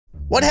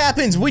What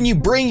happens when you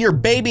bring your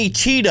baby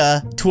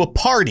cheetah to a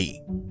party?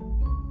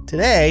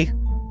 Today,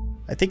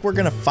 I think we're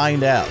gonna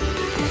find out.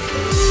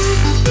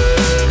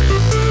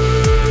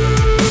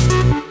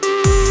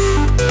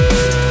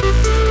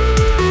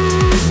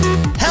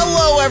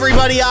 Hello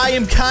everybody, I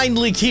am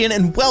Kindly Keyin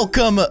and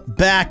welcome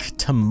back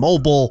to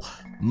Mobile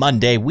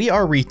Monday. We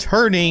are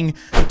returning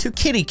to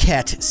Kitty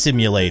Cat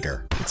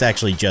Simulator. It's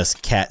actually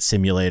just Cat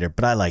Simulator,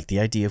 but I like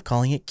the idea of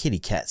calling it Kitty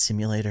Cat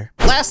Simulator.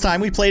 Last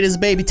time we played as a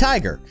baby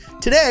tiger.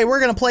 Today we're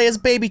gonna play as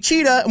baby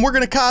cheetah and we're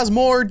gonna cause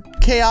more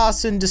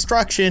chaos and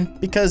destruction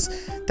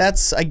because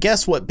that's, I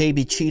guess, what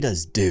baby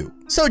cheetahs do.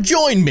 So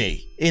join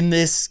me in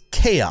this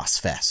chaos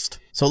fest.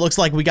 So it looks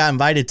like we got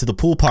invited to the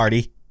pool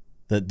party,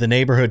 the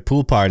neighborhood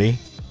pool party,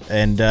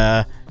 and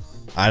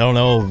I don't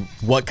know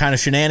what kind of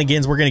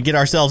shenanigans we're gonna get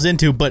ourselves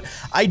into, but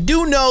I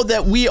do know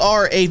that we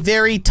are a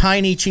very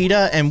tiny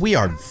cheetah and we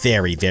are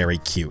very, very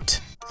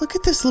cute. Look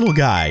at this little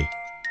guy.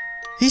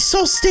 He's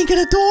so stinking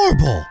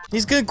adorable.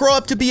 He's gonna grow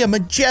up to be a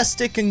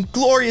majestic and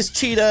glorious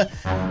cheetah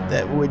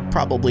that would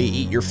probably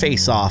eat your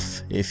face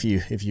off if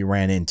you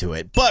ran into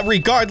it. But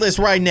regardless,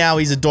 right now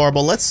he's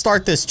adorable. Let's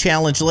start this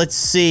challenge. Let's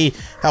see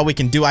how we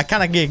can do. I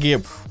kind of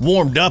get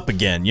warmed up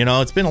again. You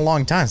know, it's been a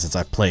long time since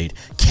I played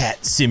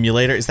Cat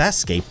Simulator. Is that a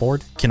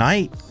skateboard? Can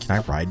I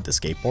ride the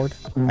skateboard?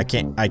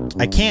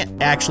 I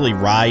can't actually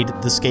ride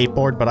the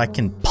skateboard, but I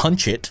can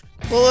punch it.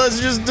 Well,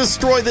 let's just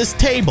destroy this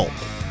table.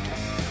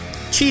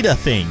 Cheetah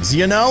things,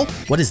 you know?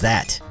 What is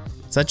that?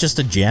 Is that just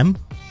a gem?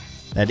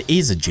 That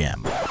is a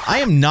gem.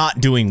 I am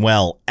not doing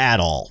well at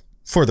all,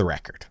 for the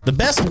record. The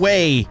best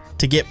way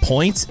to get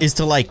points is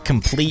to like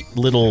complete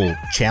little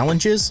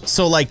challenges.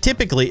 So like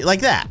typically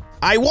like that.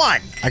 I won.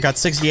 I got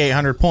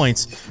 6,800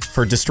 points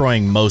for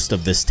destroying most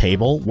of this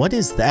table. What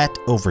is that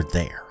over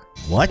there?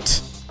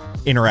 What?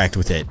 Interact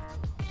with it.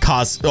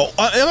 Oh,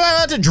 am I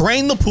about to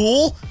drain the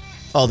pool?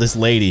 Oh, this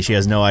lady, she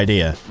has no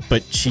idea,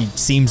 but she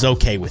seems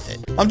okay with it.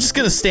 I'm just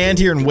gonna stand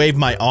here and wave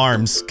my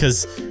arms,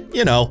 cause,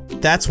 you know,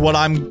 that's what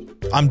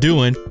I'm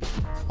doing.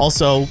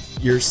 Also,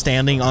 you're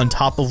standing on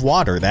top of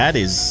water. That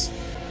is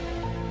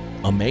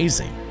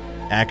amazing,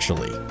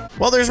 actually.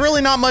 Well, there's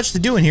really not much to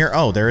do in here.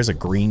 Oh, there is a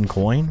green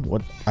coin.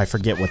 What? I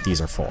forget what these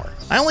are for.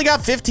 I only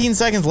got 15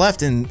 seconds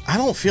left, and I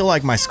don't feel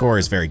like my score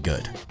is very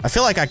good. I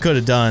feel like I could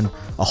have done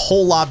a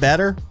whole lot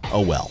better.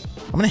 Oh well.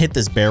 I'm gonna hit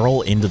this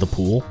barrel into the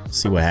pool,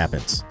 see what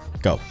happens.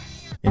 Go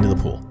into the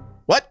pool.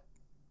 What?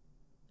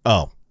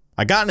 Oh,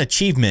 I got an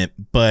achievement,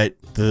 but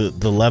the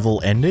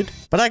level ended.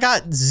 But I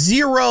got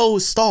 0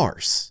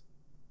 stars.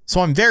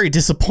 So I'm very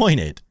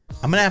disappointed.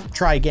 I'm gonna have to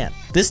try again.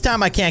 This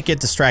time I can't get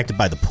distracted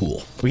by the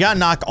pool. We gotta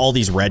knock all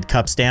these red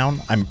cups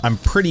down. I'm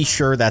pretty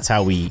sure that's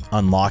how we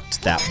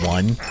unlocked that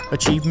one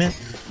achievement.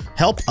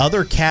 Help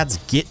other cats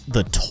get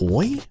the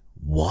toy?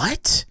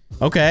 What?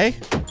 Okay.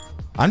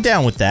 I'm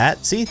down with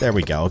that. See, there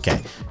we go.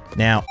 Okay.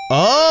 Now,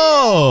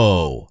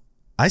 oh!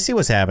 I see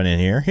what's happening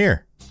here.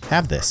 Here,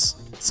 have this.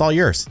 It's all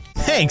yours.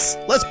 Thanks.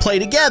 Let's play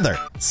together.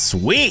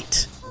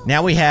 Sweet.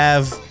 Now we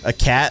have a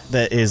cat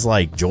that is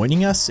like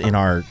joining us in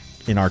our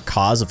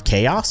cause of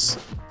chaos.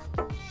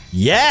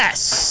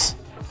 Yes.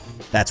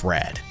 That's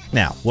rad.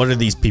 Now, what are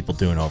these people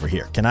doing over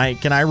here? Can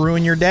I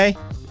ruin your day?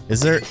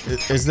 Is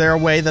there a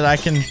way that I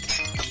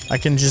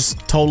can just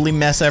totally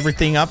mess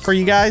everything up for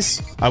you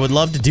guys? I would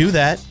love to do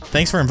that.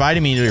 Thanks for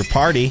inviting me to your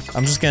party.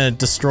 I'm just gonna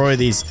destroy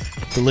these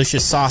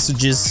delicious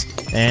sausages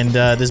and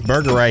this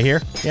burger right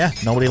here. Yeah,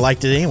 nobody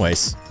liked it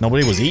anyways.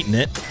 Nobody was eating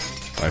it.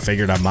 So I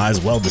figured I might as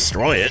well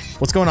destroy it.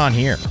 What's going on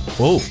here?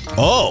 Whoa.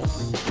 Oh.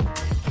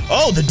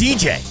 Oh, the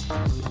DJ.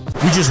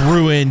 We just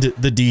ruined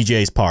the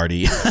DJ's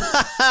party.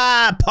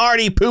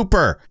 Party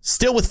pooper.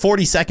 Still with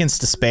 40 seconds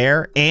to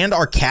spare, and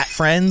our cat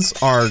friends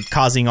are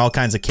causing all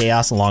kinds of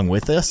chaos along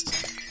with us.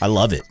 I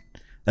love it.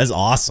 That's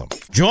awesome.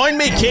 Join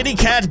me, kitty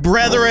cat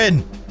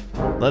brethren.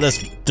 Let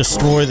us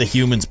destroy the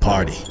humans'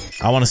 party.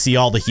 I want to see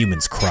all the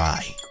humans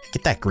cry.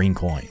 Get that green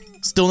coin.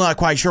 Still not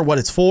quite sure what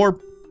it's for,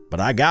 but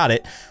I got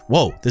it.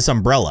 Whoa, this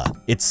umbrella.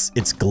 It's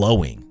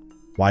glowing.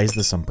 Why is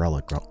this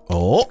umbrella glowing?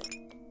 Oh.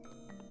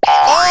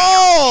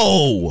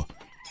 Oh!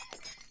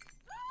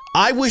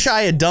 I wish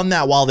I had done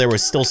that while there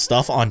was still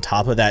stuff on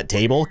top of that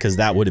table, because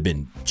that would have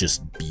been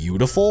just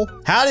beautiful.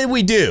 How did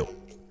we do?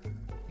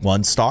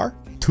 1 star?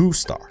 2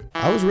 star.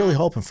 I was really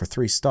hoping for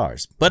 3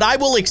 stars, but I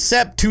will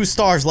accept 2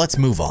 stars. Let's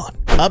move on.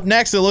 Up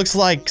next, it looks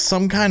like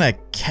some kind of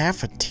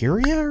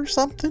cafeteria or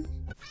something.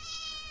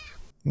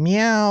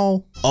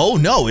 Meow. Oh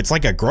no, it's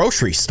like a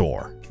grocery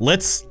store.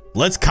 Let's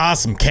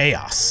cause some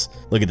chaos.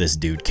 Look at this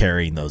dude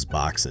carrying those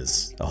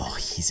boxes. Oh,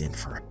 he's in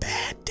for a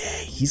bad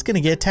day. He's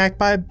gonna get attacked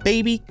by a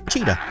baby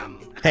cheetah.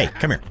 Hey,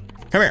 come here.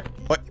 Come here.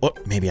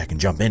 What? Maybe I can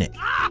jump in it.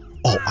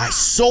 Oh, I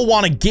so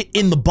want to get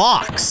in the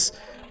box.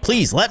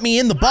 Please, let me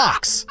in the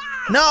box.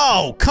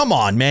 No, come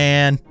on,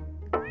 man.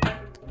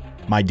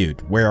 My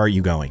dude, where are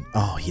you going?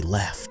 Oh, he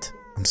left.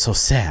 I'm so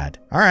sad.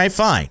 All right,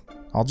 fine.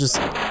 I'll just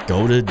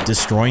go to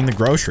destroying the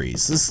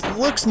groceries. This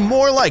looks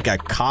more like a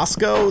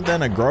Costco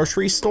than a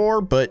grocery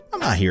store, but I'm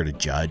not here to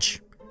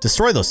judge.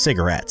 Destroy those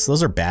cigarettes.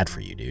 Those are bad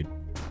for you, dude.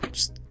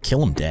 Just kill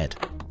them dead.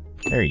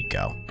 There you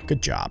go.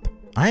 Good job.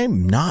 I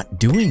am not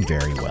doing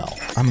very well.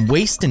 I'm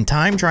wasting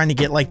time trying to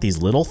get like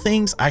these little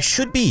things. I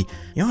should be,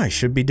 you know what I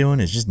should be doing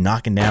is just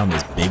knocking down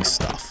this big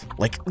stuff.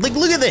 Like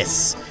look at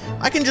this.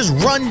 I can just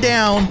run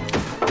down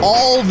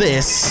all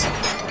this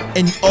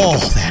and oh,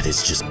 that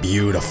is just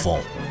beautiful.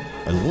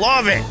 I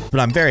love it. But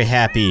I'm very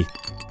happy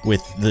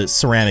with the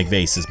ceramic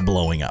vases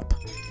blowing up.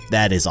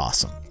 That is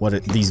awesome. What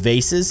are these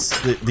vases?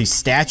 These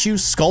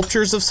statues,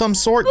 sculptures of some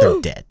sort? They're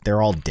dead.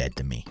 They're all dead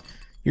to me.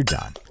 You're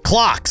done.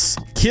 Clocks.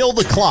 Kill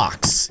the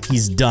clocks.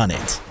 He's done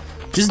it.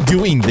 Just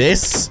doing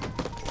this,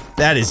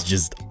 that is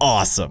just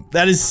awesome.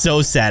 That is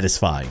so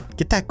satisfying.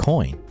 Get that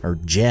coin or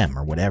gem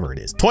or whatever it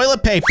is.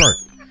 Toilet paper.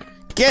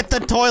 Get the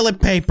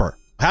toilet paper.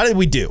 How did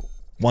we do?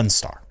 1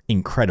 star.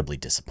 Incredibly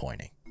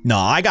disappointing. No,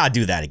 I gotta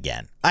do that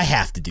again. I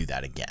have to do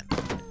that again.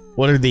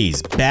 What are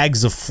these?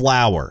 Bags of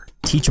flour.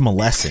 Teach them a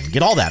lesson.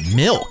 Get all that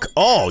milk.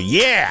 Oh,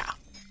 yeah.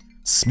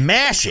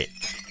 Smash it.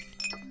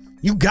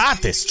 You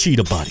got this,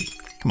 cheetah buddy.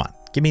 Come on.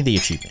 Give me the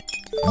achievement.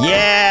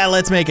 Yeah,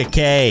 let's make a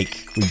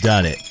cake. We've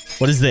done it.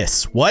 What is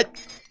this? What?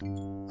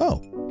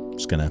 Oh,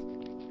 just gonna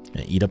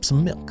eat up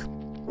some milk.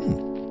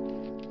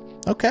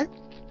 Okay.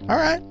 All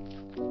right.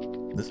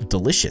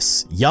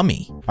 Delicious.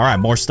 Yummy. All right,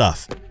 more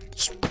stuff.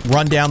 Just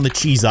run down the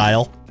cheese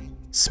aisle.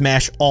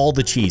 Smash all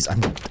the cheese.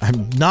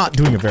 I'm not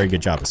doing a very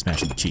good job of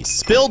smashing the cheese.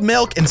 Spilled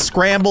milk and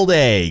scrambled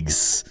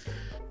eggs.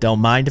 Don't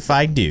mind if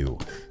I do.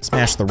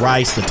 Smash the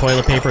rice, the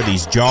toilet paper,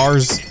 these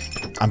jars.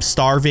 I'm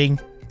starving.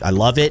 I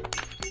love it.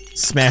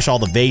 Smash all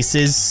the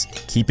vases.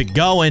 Keep it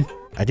going.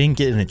 I didn't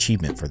get an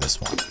achievement for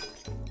this one.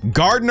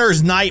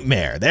 Gardener's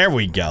Nightmare. There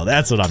we go.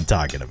 That's what I'm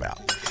talking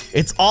about.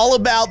 It's all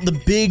about the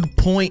big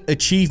point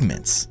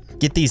achievements.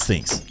 Get these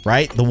things,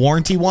 right? The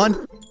warranty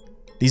one.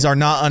 These are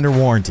not under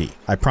warranty.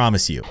 I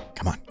promise you.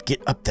 Come on,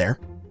 get up there.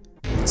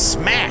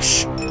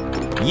 Smash.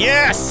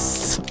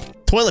 Yes.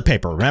 Toilet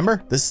paper,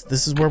 remember? This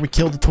is where we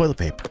kill the toilet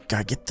paper.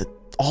 Gotta get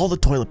all the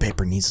toilet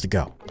paper needs to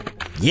go.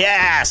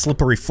 Yeah,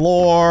 slippery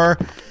floor.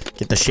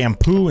 Get the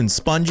shampoo and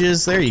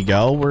sponges. There you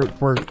go.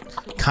 We're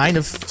kind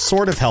of,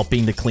 sort of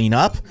helping to clean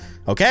up.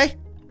 Okay?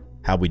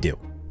 How'd we do?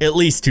 At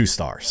least 2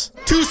 stars.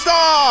 2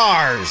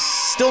 stars!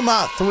 Still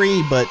not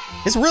 3, but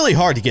it's really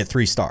hard to get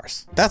 3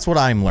 stars. That's what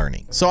I'm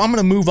learning. So I'm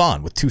gonna move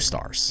on with 2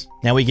 stars.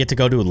 Now we get to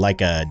go to like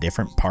a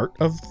different part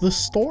of the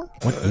store.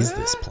 What is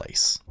this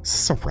place? Is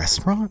this a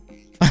restaurant?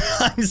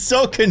 I'm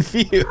so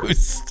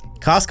confused.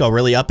 Costco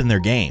really upping their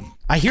game.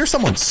 I hear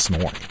someone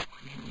snoring.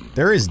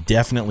 There is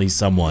definitely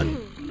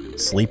someone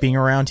sleeping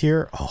around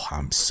here. Oh,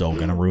 I'm so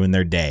gonna ruin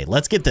their day.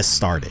 Let's get this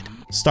started.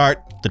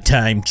 Start the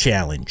time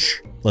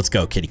challenge. Let's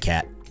go, kitty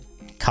cat.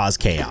 Cause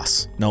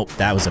chaos. Nope,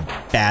 that was a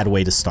bad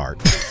way to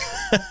start.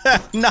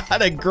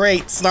 Not a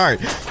great start.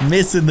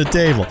 Missing the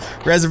table.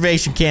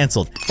 Reservation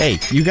canceled. Hey,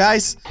 you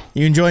guys,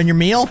 you enjoying your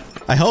meal?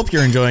 I hope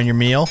you're enjoying your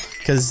meal,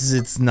 because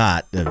it's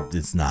not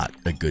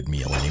a good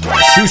meal anymore.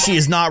 Sushi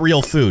is not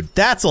real food.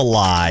 That's a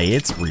lie.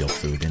 It's real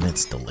food and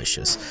it's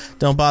delicious.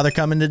 Don't bother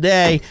coming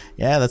today.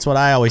 Yeah, that's what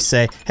I always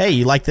say. Hey,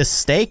 you like this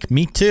steak?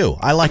 Me too.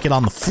 I like it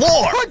on the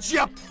floor. Would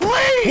you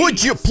please?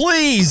 Would you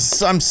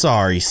please? I'm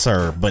sorry,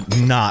 sir, but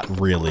not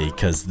really,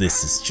 because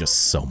this is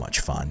just so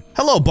much fun.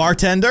 Hello,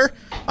 bartender.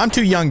 I'm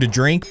too young to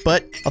drink,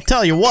 but I'll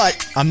tell you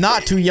what, I'm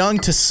not too young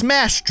to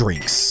smash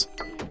drinks.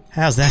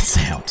 How's that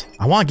sound?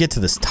 I want to get to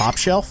this top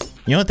shelf.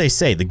 You know what they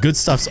say, the good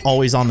stuff's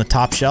always on the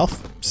top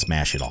shelf?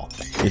 Smash it all.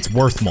 It's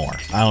worth more.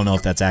 I don't know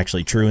if that's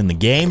actually true in the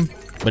game,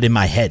 but in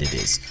my head it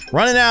is.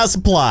 Running out of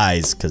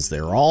supplies, because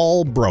they're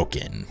all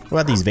broken. What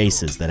about these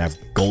vases that have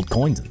gold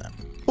coins in them?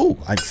 Oh,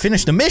 I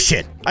finished a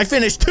mission. I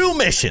finished 2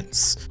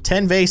 missions.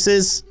 10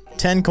 vases,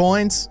 10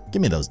 coins.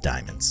 Give me those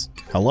diamonds.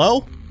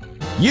 Hello?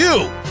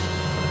 You!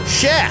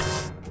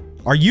 Chef!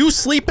 Are you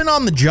sleeping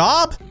on the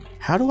job?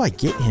 How do I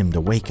get him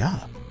to wake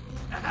up?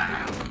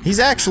 He's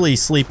actually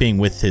sleeping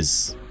with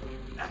his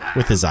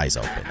eyes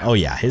open. Oh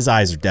yeah, his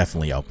eyes are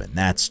definitely open.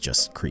 That's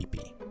just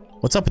creepy.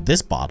 What's up with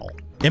this bottle?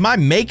 Am I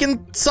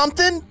making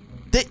something?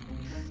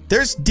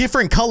 There's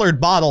different colored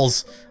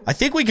bottles. I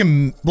think we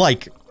can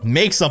like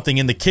make something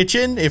in the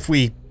kitchen if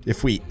we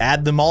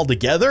add them all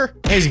together.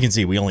 As you can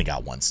see, we only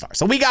got 1 star.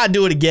 So we gotta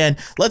do it again.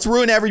 Let's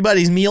ruin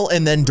everybody's meal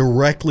and then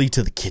directly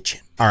to the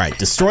kitchen. All right,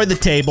 destroy the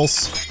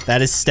tables.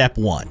 That is step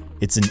 1.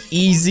 It's an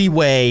easy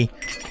way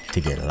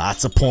to get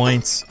lots of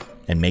points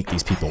and make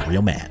these people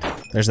real mad.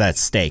 There's that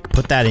steak.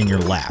 Put that in your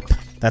lap.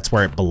 That's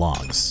where it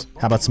belongs.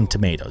 How about some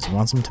tomatoes? You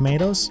want some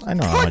tomatoes? I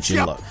know how much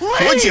you love.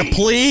 Would you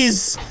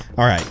please?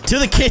 All right, to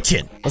the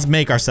kitchen. Let's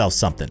make ourselves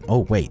something. Oh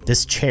wait,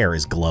 this chair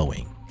is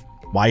glowing.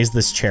 Why is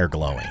this chair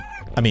glowing?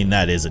 I mean,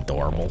 that is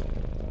adorable.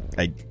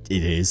 It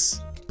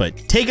is. But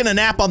taking a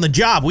nap on the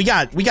job, we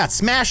got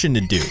smashing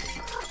to do.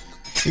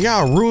 We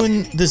gotta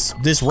ruin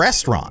this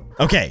restaurant.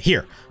 Okay,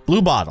 here,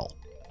 blue bottle.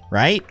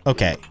 Right?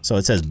 Okay, so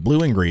it says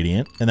blue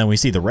ingredient, and then we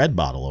see the red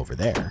bottle over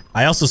there.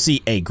 I also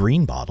see a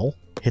green bottle.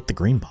 Hit the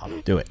green bottle.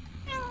 Do it.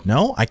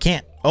 No, I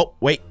can't. Oh,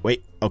 wait.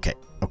 Okay.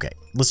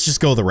 Let's just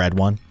go the red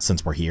one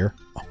since we're here.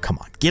 Oh, come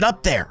on. Get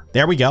up there.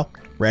 There we go.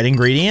 Red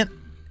ingredient.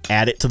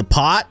 Add it to the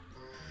pot.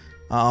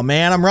 Oh,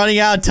 man, I'm running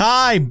out of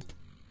time.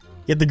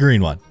 Get the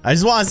green one. I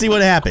just want to see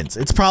what happens.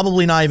 It's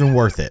probably not even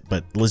worth it,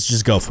 but let's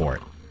just go for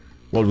it.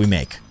 What do we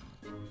make?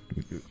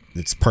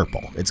 It's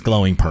purple. It's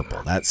glowing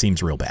purple. That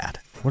seems real bad.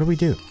 What do we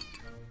do?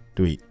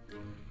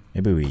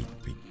 Maybe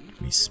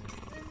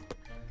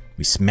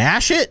we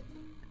smash it?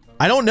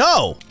 I don't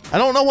know. I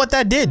don't know what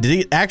that did. Did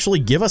it actually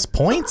give us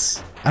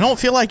points? I don't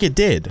feel like it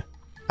did.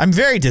 I'm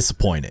very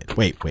disappointed.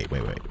 Wait.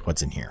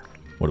 What's in here?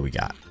 What do we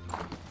got?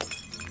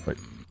 What?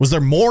 Was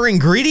there more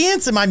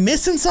ingredients? Am I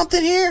missing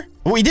something here?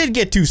 We did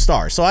get 2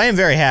 stars, so I am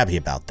very happy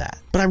about that.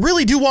 But I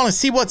really do want to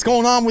see what's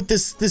going on with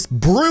this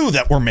brew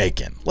that we're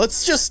making.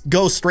 Let's just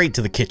go straight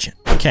to the kitchen.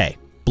 Okay,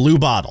 blue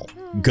bottle,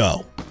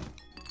 go.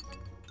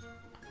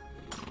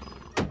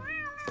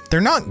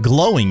 They're not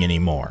glowing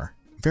anymore.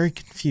 I'm very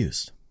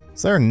confused.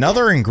 Is there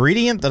another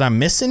ingredient that I'm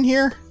missing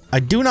here? I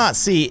do not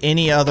see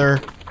any other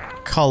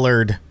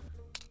colored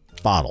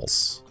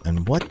bottles.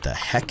 And what the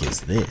heck is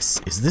this?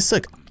 Is this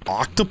an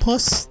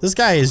octopus? This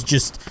guy is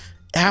just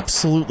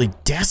absolutely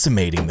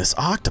decimating this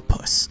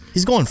octopus.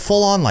 He's going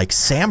full on like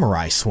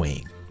samurai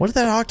swing. What did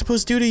that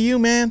octopus do to you,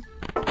 man?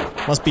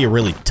 Must be a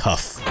really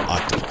tough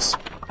octopus,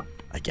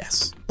 I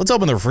guess. Let's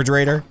open the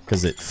refrigerator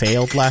because it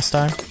failed last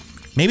time.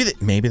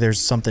 Maybe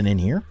there's something in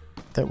here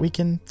that we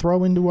can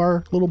throw into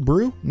our little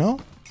brew? No,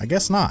 I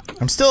guess not.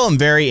 I'm still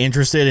very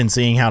interested in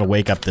seeing how to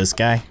wake up this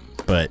guy,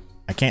 but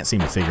I can't seem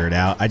to figure it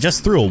out. I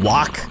just threw a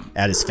wok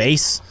at his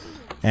face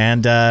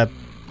and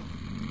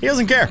he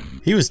doesn't care.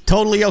 He was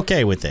totally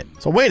okay with it.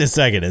 So wait a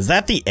second, is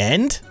that the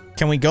end?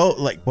 Can we go,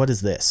 like, what is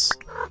this?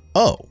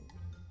 Oh,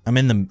 I'm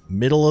in the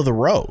middle of the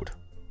road.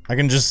 I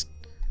can just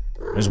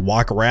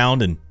walk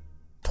around and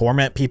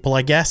torment people,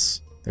 I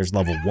guess. There's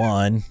level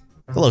 1.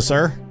 Hello,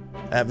 sir.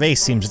 That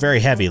vase seems very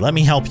heavy. Let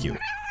me help you.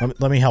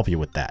 Let me help you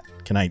with that.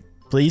 Can I,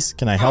 please?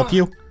 Can I help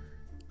you?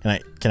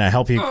 Can I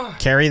help you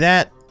carry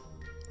that?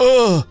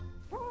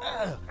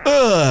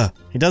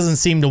 He doesn't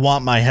seem to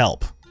want my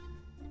help.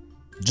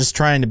 Just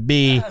trying to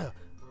be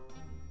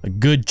a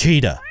good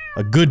cheetah.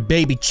 A good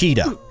baby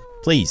cheetah.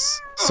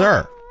 Please,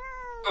 sir.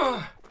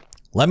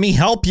 Let me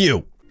help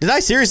you. Did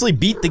I seriously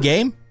beat the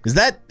game? Is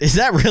that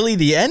really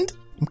the end?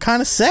 I'm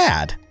kind of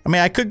sad. I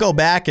mean, I could go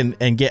back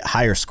and get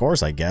higher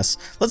scores, I guess.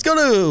 Let's go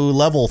to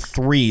level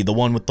 3, the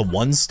one with the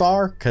 1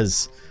 star,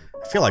 because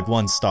I feel like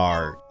 1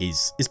 star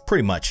is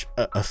pretty much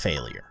a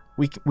failure.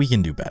 We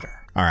can do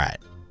better. All right,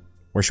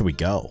 where should we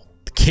go?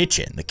 The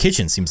kitchen. The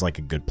kitchen seems like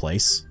a good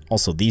place.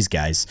 Also, these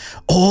guys.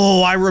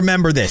 Oh, I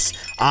remember this.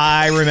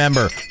 I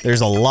remember. There's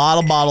a lot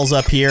of bottles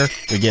up here.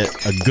 We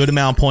get a good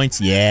amount of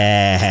points.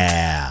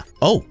 Yeah.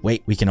 Oh,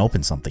 wait, we can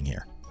open something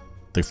here.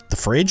 The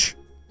fridge?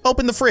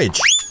 Open the fridge.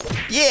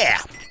 Yeah.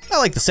 I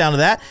like the sound of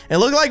that. It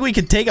looked like we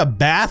could take a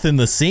bath in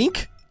the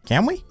sink.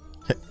 Can we?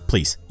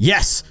 Please.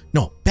 Yes.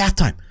 No, bath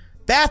time.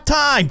 Bath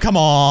time. Come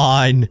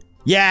on.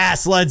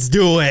 Yes, let's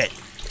do it.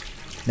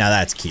 Now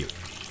that's cute.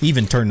 He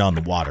even turned on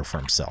the water for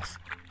himself.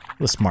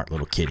 What a smart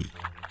little kitty.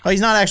 Oh,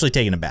 he's not actually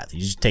taking a bath.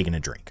 He's just taking a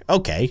drink.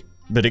 Okay,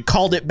 but it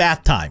called it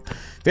bath time.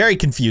 Very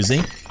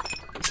confusing.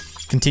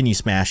 Continue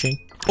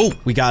smashing. Oh,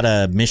 we got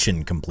a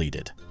mission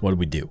completed. What did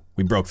we do?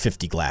 We broke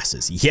 50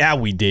 glasses. Yeah,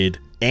 we did.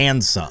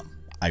 And some,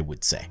 I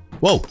would say.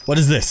 Whoa, what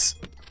is this?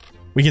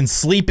 We can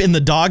sleep in the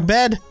dog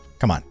bed?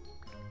 Come on.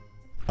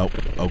 Oh,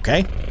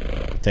 okay.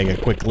 Take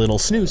a quick little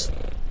snooze.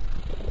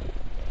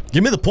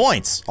 Give me the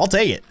points. I'll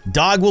take it.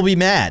 Dog will be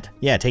mad.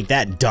 Yeah, take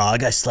that,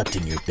 dog. I slept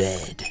in your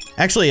bed.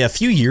 Actually, a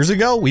few years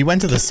ago, we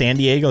went to the San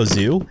Diego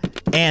Zoo,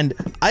 and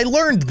I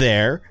learned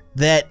there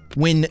that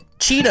when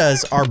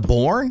cheetahs are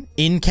born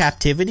in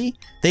captivity,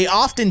 they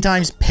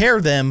oftentimes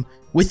pair them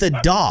with a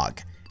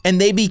dog,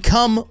 and they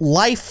become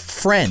life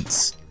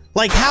friends.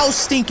 Like, how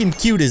stinking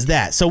cute is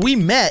that? So we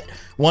met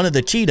one of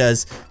the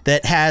cheetahs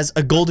that has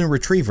a golden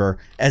retriever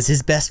as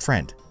his best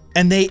friend.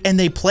 And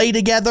they play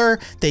together,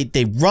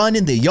 they run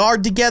in the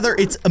yard together.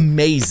 It's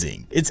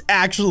amazing. It's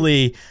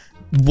actually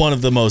one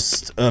of the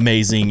most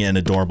amazing and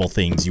adorable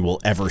things you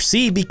will ever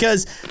see,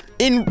 because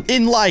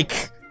in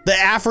like the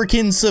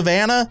African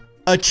savannah,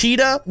 a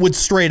cheetah would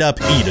straight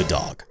up eat a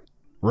dog,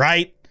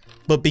 right?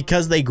 But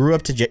because they grew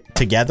up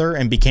together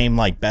and became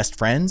like best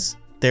friends,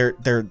 they're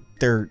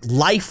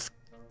life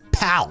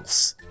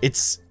pals.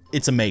 It's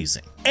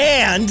amazing.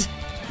 And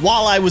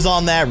while I was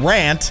on that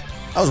rant,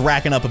 I was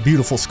racking up a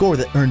beautiful score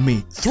that earned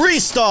me 3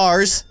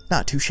 stars.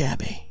 Not too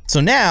shabby.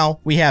 So now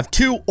we have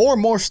 2 or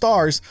more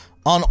stars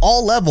on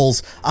all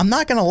levels. I'm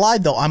not gonna lie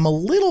though, I'm a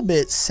little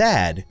bit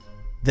sad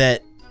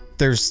that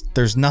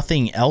there's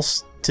nothing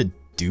else to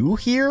do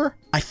here.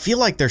 I feel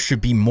like there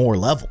should be more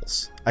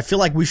levels. I feel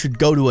like we should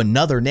go to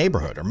another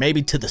neighborhood, or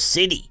maybe to the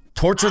city.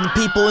 Torture the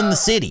people in the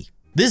city.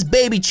 This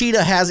baby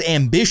cheetah has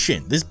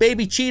ambition. This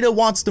baby cheetah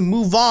wants to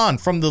move on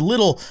from the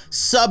little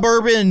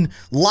suburban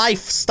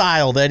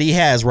lifestyle that he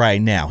has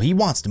right now. He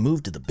wants to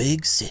move to the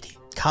big city.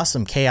 Cause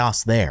some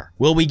chaos there.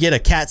 Will we get a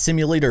Cat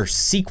Simulator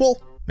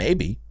sequel?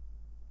 Maybe.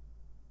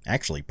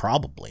 Actually,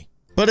 probably.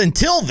 But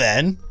until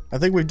then, I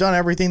think we've done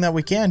everything that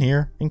we can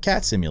here in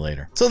Cat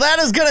Simulator. So that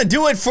is gonna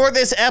do it for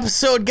this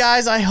episode,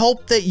 guys. I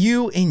hope that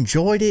you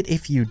enjoyed it.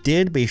 If you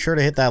did, be sure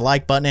to hit that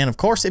like button. And of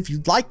course, if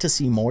you'd like to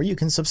see more, you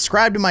can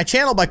subscribe to my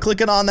channel by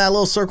clicking on that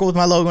little circle with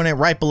my logo in it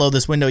right below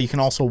this window. You can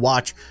also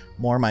watch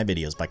more of my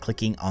videos by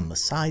clicking on the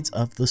sides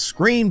of the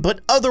screen.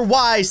 But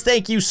otherwise,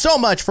 thank you so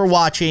much for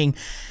watching,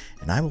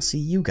 and I will see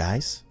you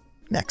guys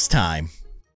next time.